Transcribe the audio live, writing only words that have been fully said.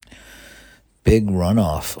big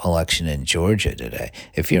runoff election in Georgia today.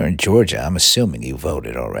 If you're in Georgia, I'm assuming you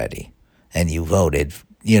voted already. And you voted,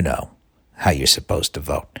 how you're supposed to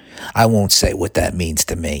vote. I won't say what that means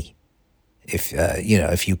to me if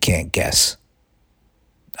you can't guess.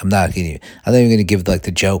 I'm not even going to give like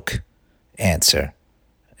the joke answer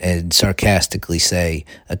and sarcastically say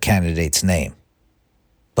a candidate's name.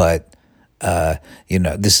 But,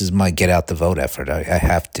 this is my get out the vote effort. I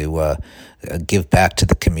have to give back to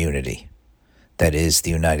the community that is the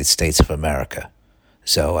United States of America.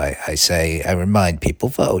 So I remind people,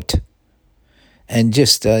 vote. And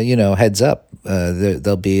just, heads up,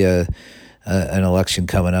 there'll be an election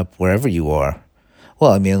coming up wherever you are.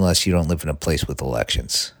 Well, I mean, unless you don't live in a place with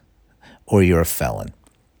elections or you're a felon.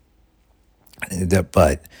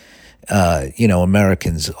 But,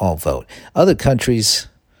 Americans all vote. Other countries,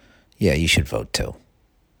 yeah, you should vote too.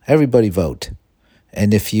 Everybody vote.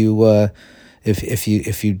 And if you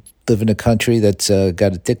if you live in a country that's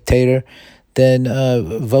got a dictator, then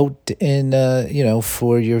vote in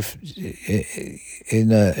for your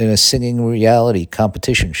in a singing reality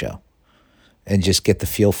competition show, and just get the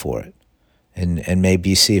feel for it, and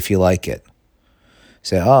maybe you see if you like it.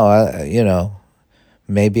 Say,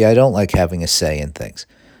 maybe I don't like having a say in things.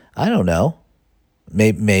 I don't know.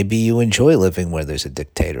 Maybe you enjoy living where there's a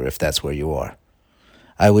dictator if that's where you are.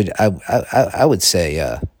 I would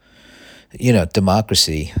say,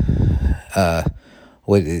 democracy.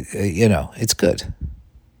 It's good.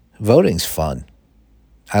 Voting's fun.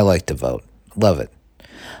 I like to vote. Love it.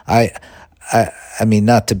 I mean,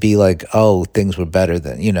 not to be like, oh, things were better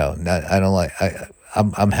than, I don't like,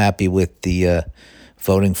 I'm happy with the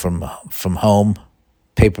voting from home,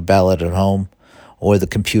 paper ballot at home, or the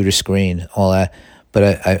computer screen, all that.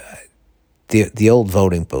 But the old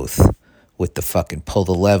voting booth with the fucking pull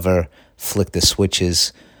the lever, flick the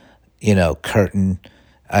switches, curtain,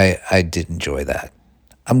 I did enjoy that.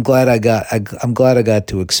 I'm glad I got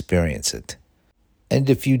to experience it. And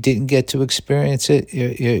if you didn't get to experience it,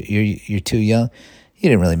 you're too young. You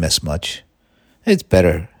didn't really miss much. It's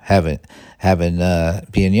better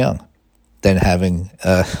being young than having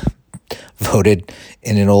voted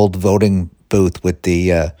in an old voting booth with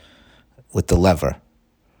the lever.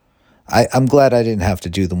 I'm glad I didn't have to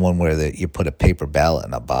do the one where you put a paper ballot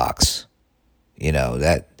in a box.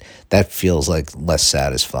 That feels like less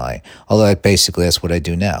satisfying. Although basically that's what I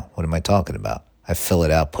do now. What am I talking about? I fill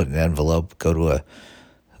it out, put it in an envelope, go to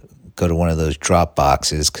one of those drop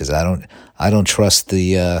boxes because I don't trust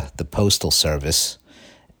the postal service,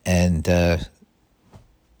 and then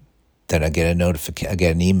I get a notification. I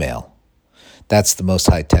get an email. That's the most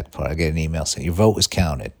high tech part. I get an email saying your vote was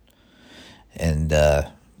counted, and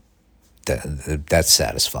that's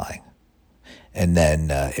satisfying. And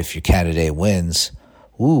then if your candidate wins,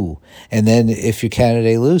 ooh. And then if your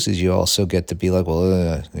candidate loses, you also get to be like,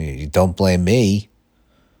 well, you don't blame me.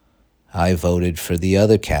 I voted for the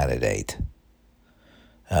other candidate.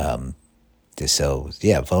 So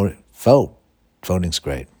yeah, vote. Voting's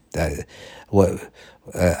great. I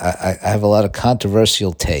have a lot of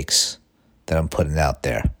controversial takes that I'm putting out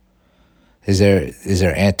there. Is there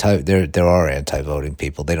there are anti-voting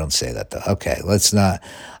people. They don't say that though. Okay,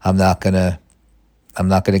 I'm not gonna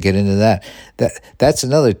get into that. That's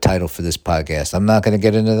another title for this podcast. I'm not gonna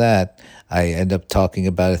get into that. I end up talking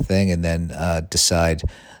about a thing and then decide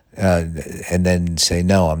and then say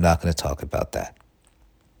no, I'm not gonna talk about that.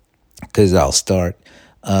 Because I'll start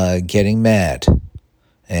getting mad.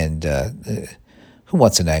 And who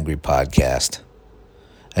wants an angry podcast?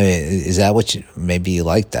 I mean, is that what maybe you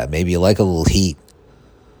like that? Maybe you like a little heat,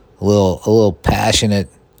 a little passionate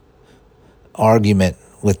argument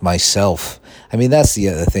with myself. I mean, that's the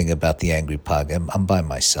other thing about the angry podcast. I'm by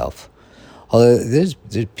myself. Although there's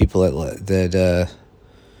people that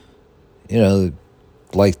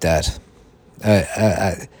like that.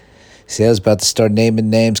 I see. I was about to start naming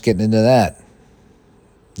names, getting into that.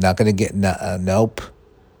 Not gonna get nope.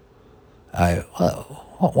 Why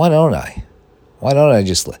don't I? Why don't I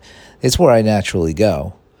just? It's where I naturally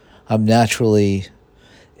go. Am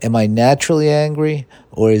I naturally angry,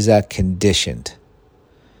 or is that conditioned?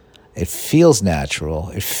 It feels natural.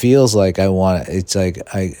 It feels like I want it. It's like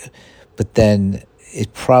but then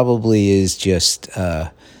it probably is just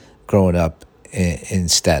growing up in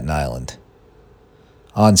Staten Island.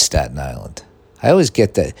 On Staten Island. I always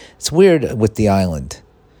get that. It's weird with the island,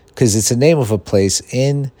 because it's the name of a place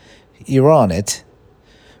you're on it,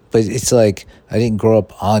 but it's like I didn't grow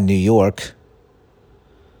up on New York.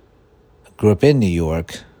 I grew up in New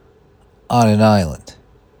York on an island.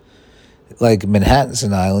 Like Manhattan's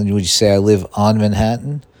an island. Would you say I live on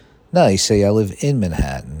Manhattan? No, you say I live in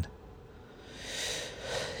Manhattan.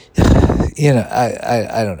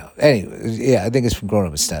 I don't know. Anyway, yeah, I think it's from growing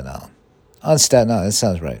up in Staten Island. On Staten Island, that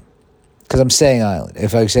sounds right. Because I'm saying Island.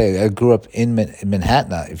 If I say I grew up in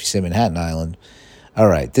Manhattan, if you say Manhattan Island, all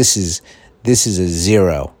right, this is a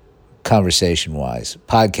zero conversation-wise,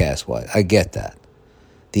 podcast-wise. I get that.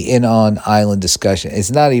 The in-on island discussion, it's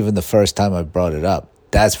not even the first time I brought it up.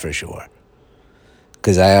 That's for sure.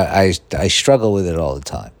 Because I struggle with it all the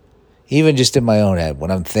time. Even just in my own head when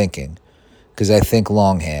I'm thinking. Because I think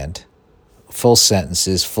longhand, full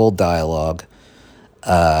sentences, full dialogue.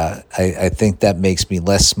 I think that makes me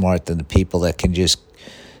less smart than the people that can just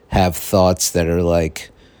have thoughts that are like,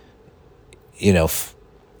 they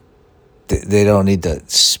don't need to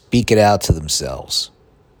speak it out to themselves.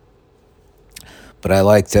 But I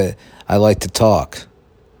like to talk.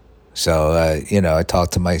 So I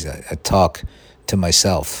talk to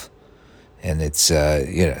myself, and it's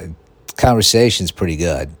conversation's pretty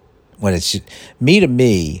good. When it's me to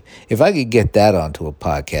me, if I could get that onto a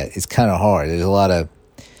podcast, it's kind of hard. There's a lot of,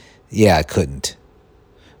 I couldn't.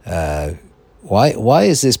 Why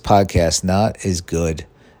is this podcast not as good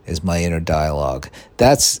as my inner dialogue?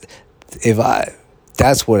 That's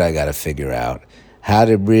what I got to figure out, how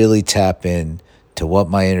to really tap in to what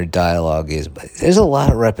my inner dialogue is. But there's a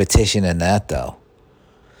lot of repetition in that, though.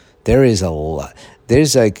 There is a lot.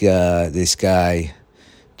 There's like this guy,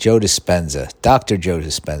 Joe Dispenza, Dr. Joe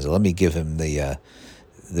Dispenza. Let me give him the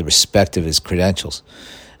respect of his credentials.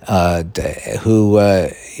 He's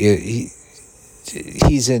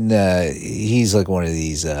like one of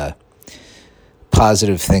these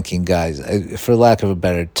positive thinking guys. For lack of a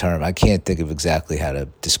better term, I can't think of exactly how to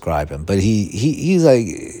describe him. But he's like,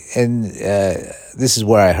 and this is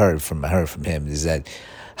where I heard from him is that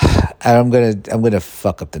I'm gonna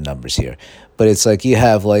fuck up the numbers here, but it's like you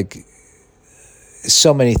have like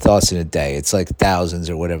so many thoughts in a day. It's like thousands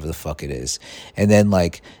or whatever the fuck it is. And then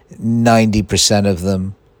like 90% of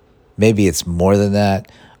them, maybe it's more than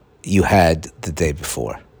that, you had the day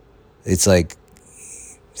before. It's like,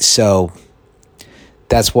 so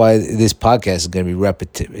that's why this podcast is going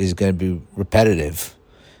to be repetitive,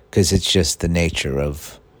 because it's just the nature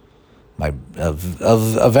of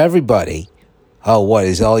everybody. Oh, what,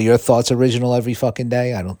 is all your thoughts original every fucking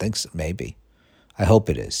day? I don't think so. Maybe. I hope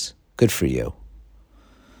it is. Good for you.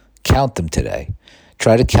 Count them today.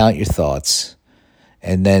 Try to count your thoughts,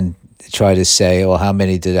 and then try to say, well, how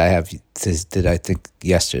many did I think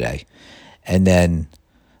yesterday? And then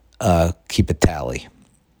keep a tally.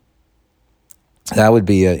 That would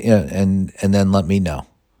be and then let me know.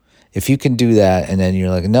 If you can do that, and then you're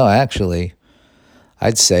like, no, actually,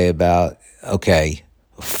 I'd say about,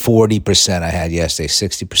 40% I had yesterday,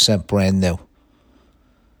 60% brand new.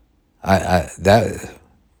 That'd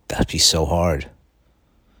be so hard.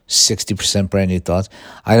 60% brand new thoughts.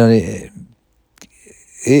 And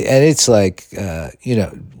it's like,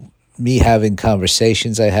 me having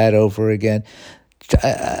conversations I had over again.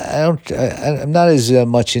 I'm not as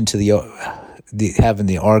much into having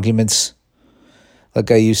the arguments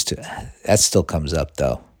like I used to. That still comes up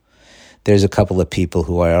though. There's a couple of people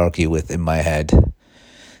who I argue with in my head.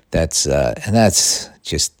 That's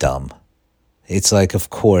just dumb. It's like, of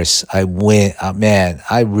course I win. Man,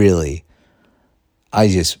 I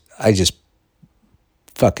just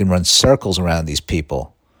fucking run circles around these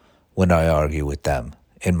people when I argue with them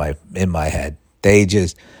in my head. They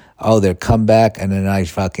just, they're come back, and then I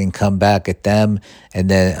fucking come back at them, and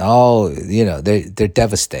then they're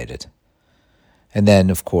devastated. And then,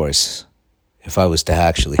 of course, if I was to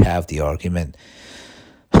actually have the argument,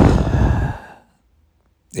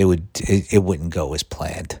 it wouldn't go as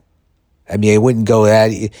planned. I mean, it wouldn't go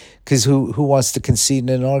because who wants to concede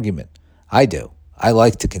in an argument? I do. I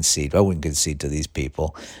like to concede. I wouldn't concede to these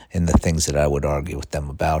people in the things that I would argue with them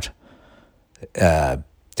about.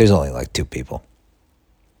 There's only like two people,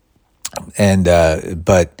 and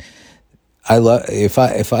but I love if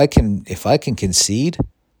I can concede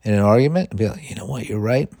in an argument and be like, you know what, you're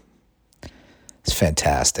right. It's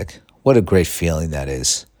fantastic. What a great feeling that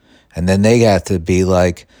is. And then they have to be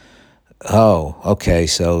like, oh, okay,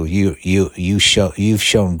 so you've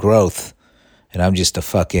shown growth, and I'm just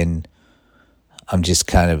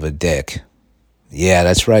kind of a dick. Yeah,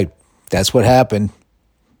 that's right. That's what happened.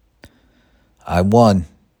 I won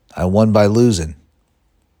by losing.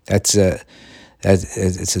 It's a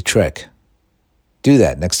trick. Do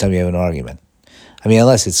that next time you have an argument. I mean,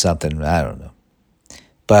 unless it's something, I don't know.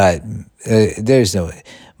 But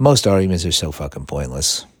most arguments are so fucking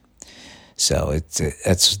pointless. So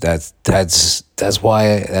that's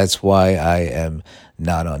why I am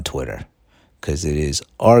not on Twitter, because it is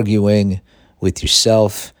arguing with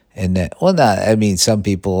yourself And that, well, not, I mean, some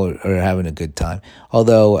people are having a good time.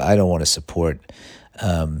 Although I don't want to support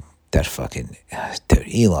that fucking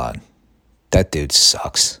dude, Elon. That dude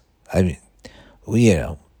sucks. I mean,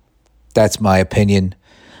 that's my opinion.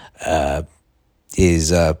 Yeah, he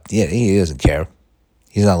doesn't care.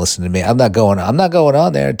 He's not listening to me. I'm not going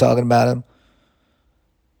on there and talking about him.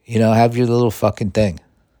 Have your little fucking thing.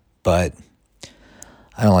 But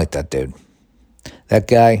I don't like that dude. That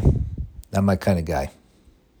guy, not my kind of guy.